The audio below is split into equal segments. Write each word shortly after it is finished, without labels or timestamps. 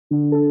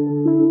Team,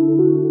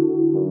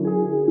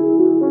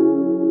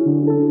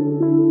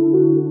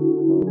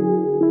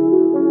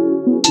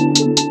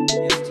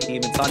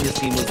 and Tanya's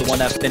team was the one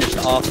that finished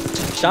off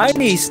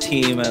Shiny's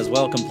team as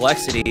well,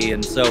 Complexity.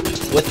 And so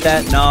with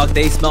that knock,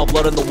 they smell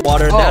blood in the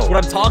water. That's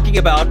what I'm talking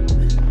about.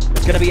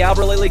 It's going to be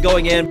Albert Lily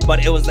going in,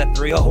 but it was that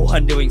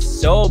 301 doing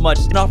so much.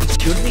 An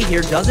opportunity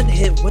here, doesn't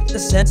hit with the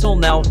Sentinel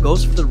now,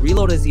 goes for the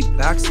reload as he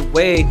backs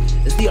away.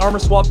 Is the armor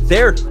swap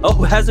there? Oh,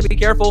 has to be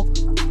careful.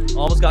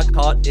 Almost got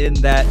caught in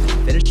that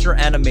finisher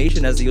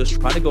animation as he was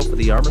trying to go for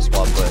the armor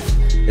swap, but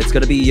it's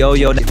going to be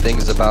Yo-Yo.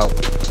 Things about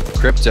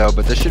Crypto,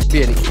 but this should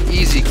be an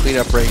easy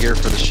cleanup right here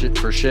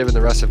for Shiv and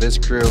the rest of his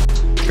crew.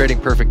 Trading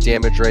perfect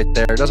damage right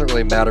there. It doesn't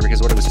really matter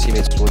because one of his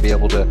teammates will be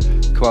able to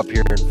come up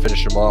here and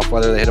finish him off.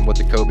 Whether they hit him with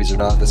the Kobe's or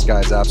not, this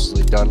guy's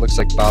absolutely done. Looks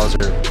like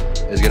Bowser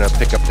is going to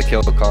pick up the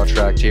kill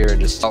contract here and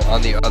just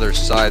on the other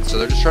side. So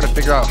they're just trying to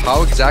figure out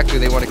how exactly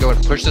they want to go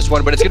and push this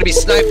one, but it's going to be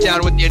sniped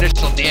down with the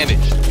initial damage.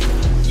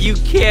 You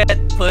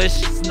can't push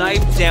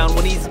Snipe down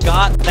when he's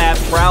got that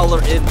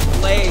Prowler in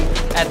play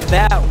at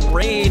that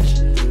range.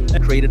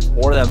 Created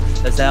for them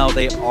as now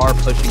they are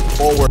pushing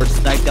forward.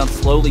 Snipe down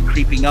slowly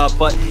creeping up,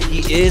 but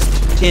he is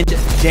pinned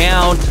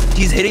down.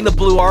 He's hitting the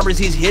blue armors,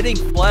 he's hitting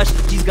Flesh.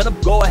 He's gonna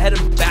go ahead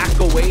and back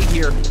away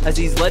here as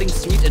he's letting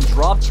Sweet and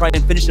Drop try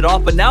and finish it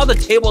off, but now the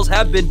tables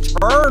have been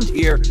turned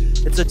here.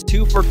 It's a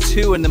 2 for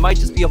 2 and there might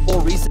just be a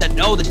full reset.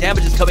 No, the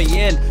damage is coming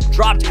in.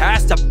 Dropped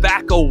has to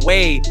back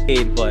away,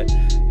 but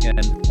again,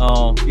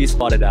 oh, he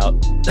spotted out.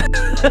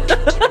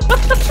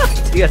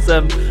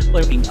 TSM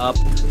looking up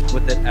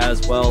with it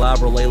as well.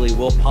 Abralele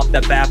will pop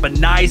that back, but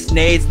nice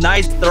nades,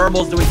 nice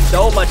thermals, doing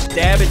so much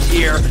damage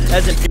here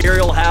as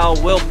Imperial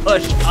Howl will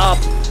push up.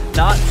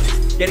 Not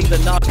getting the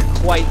knock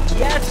quite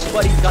yet,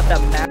 but he's got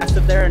that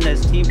massive there and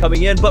his team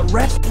coming in, but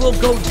rest will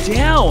go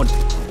down.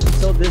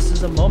 So this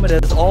is a moment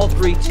as all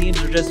three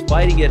teams are just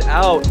fighting it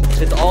out.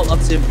 It's all up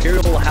to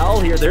Imperial Howl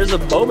here. There's a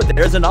moment,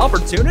 there's an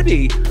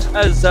opportunity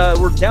as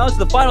we're down to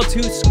the final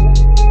two.